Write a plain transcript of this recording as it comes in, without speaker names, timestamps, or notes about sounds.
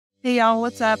Hey y'all,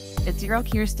 what's up? It's your girl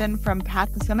Kirsten from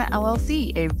Path to Summit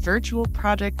LLC, a virtual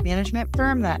project management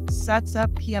firm that sets up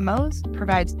PMOs,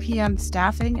 provides PM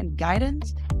staffing and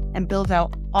guidance, and builds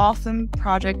out awesome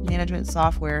project management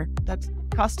software that's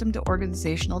custom to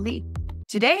organizational needs.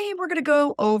 Today, we're going to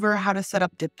go over how to set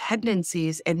up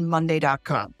dependencies in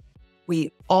Monday.com.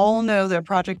 We all know that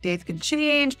project dates can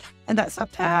change and that some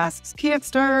tasks can't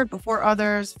start before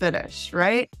others finish,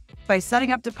 right? By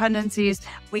setting up dependencies,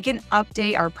 we can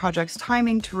update our project's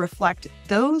timing to reflect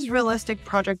those realistic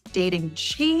project dating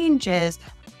changes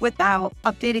without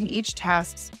updating each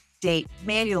task's date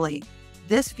manually.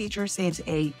 This feature saves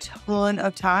a ton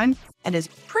of time and is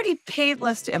pretty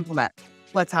painless to implement.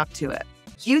 Let's hop to it.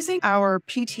 Using our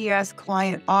PTS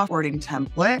client offboarding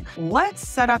template, let's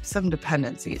set up some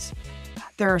dependencies.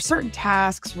 There are certain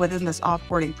tasks within this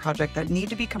offboarding project that need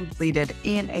to be completed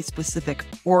in a specific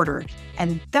order,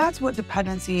 and that's what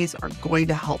dependencies are going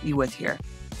to help you with here.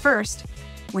 First,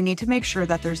 we need to make sure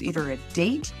that there's either a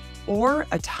date or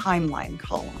a timeline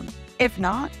column. If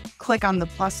not, click on the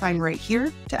plus sign right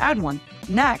here to add one.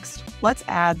 Next, let's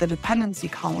add the dependency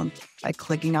column by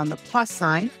clicking on the plus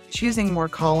sign, choosing more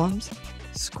columns,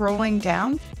 scrolling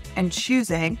down, and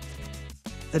choosing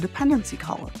the dependency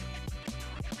column.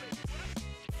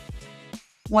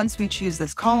 Once we choose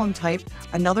this column type,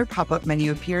 another pop-up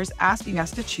menu appears asking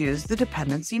us to choose the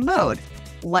dependency mode.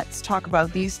 Let's talk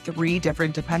about these three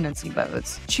different dependency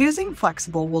modes. Choosing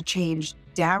flexible will change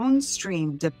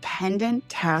downstream dependent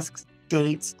tasks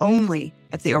dates only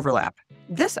if they overlap.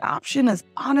 This option is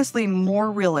honestly more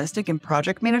realistic in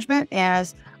project management,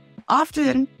 as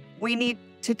often we need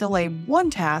to delay one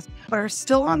task but are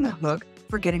still on the hook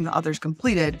for getting the others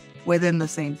completed within the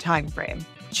same time frame.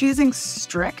 Choosing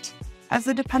strict as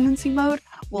the dependency mode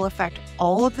will affect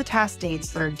all of the task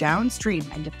dates that are downstream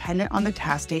and dependent on the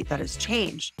task date that has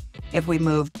changed. If we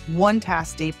move one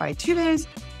task date by 2 days,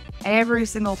 every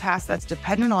single task that's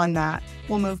dependent on that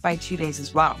will move by 2 days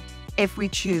as well. If we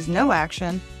choose no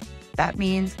action, that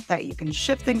means that you can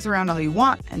shift things around all you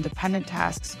want and dependent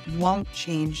tasks won't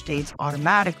change dates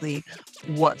automatically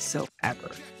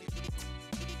whatsoever.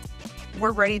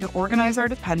 We're ready to organize our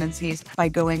dependencies by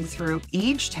going through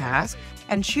each task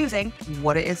and choosing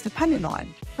what it is dependent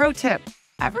on. Pro tip,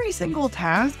 every single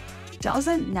task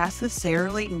doesn't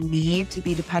necessarily need to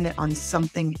be dependent on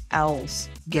something else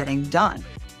getting done.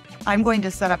 I'm going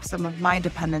to set up some of my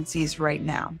dependencies right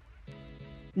now.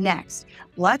 Next,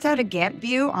 let's add a Gantt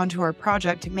view onto our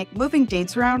project to make moving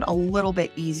dates around a little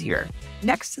bit easier.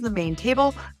 Next to the main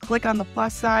table, click on the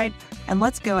plus side, and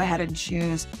let's go ahead and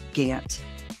choose Gantt.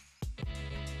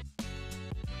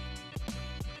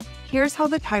 Here's how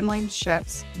the timeline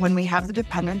shifts when we have the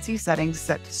dependency settings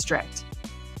set to strict.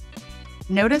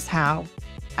 Notice how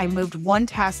I moved one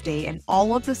task date and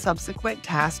all of the subsequent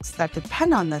tasks that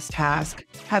depend on this task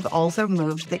have also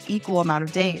moved the equal amount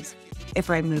of days. If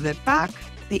I move it back,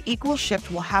 the equal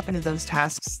shift will happen to those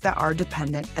tasks that are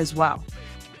dependent as well.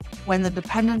 When the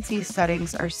dependency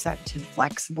settings are set to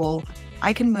flexible,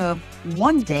 I can move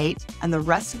one date and the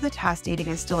rest of the task dating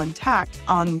is still intact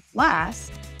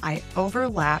unless I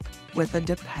overlap with a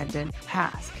dependent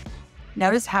task.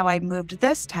 Notice how I moved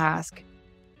this task,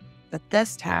 but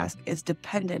this task is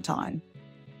dependent on.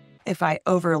 If I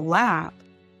overlap,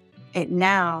 it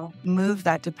now moves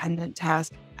that dependent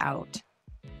task out.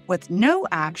 With no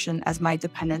action as my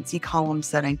dependency column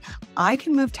setting, I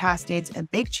can move task dates and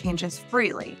make changes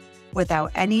freely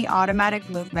without any automatic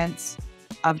movements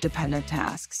of dependent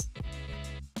tasks.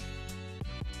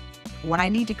 When I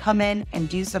need to come in and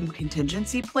do some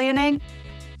contingency planning,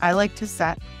 I like to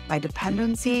set my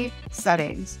dependency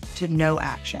settings to no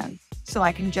action, so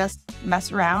I can just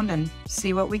mess around and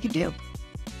see what we can do.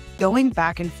 Going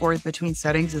back and forth between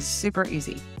settings is super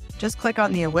easy. Just click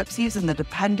on the ellipses in the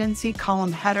dependency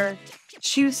column header,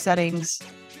 choose settings,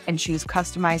 and choose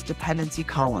customize dependency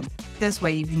column. This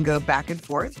way you can go back and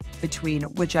forth between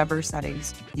whichever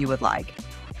settings you would like.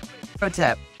 Pro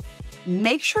tip,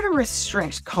 make sure to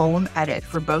restrict column edit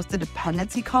for both the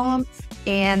dependency column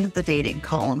and the dating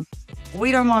column.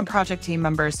 We don't want project team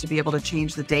members to be able to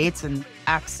change the dates and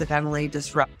accidentally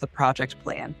disrupt the project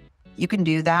plan. You can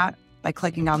do that by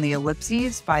clicking on the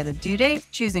ellipses by the due date,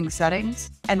 choosing settings,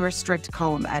 and restrict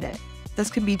column edit. This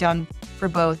can be done for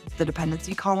both the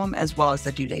dependency column as well as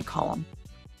the due date column.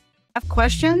 Have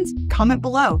questions? Comment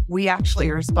below. We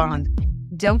actually respond.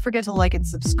 Don't forget to like and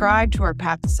subscribe to our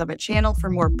Path to Summit channel for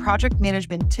more project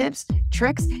management tips,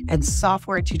 tricks, and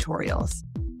software tutorials.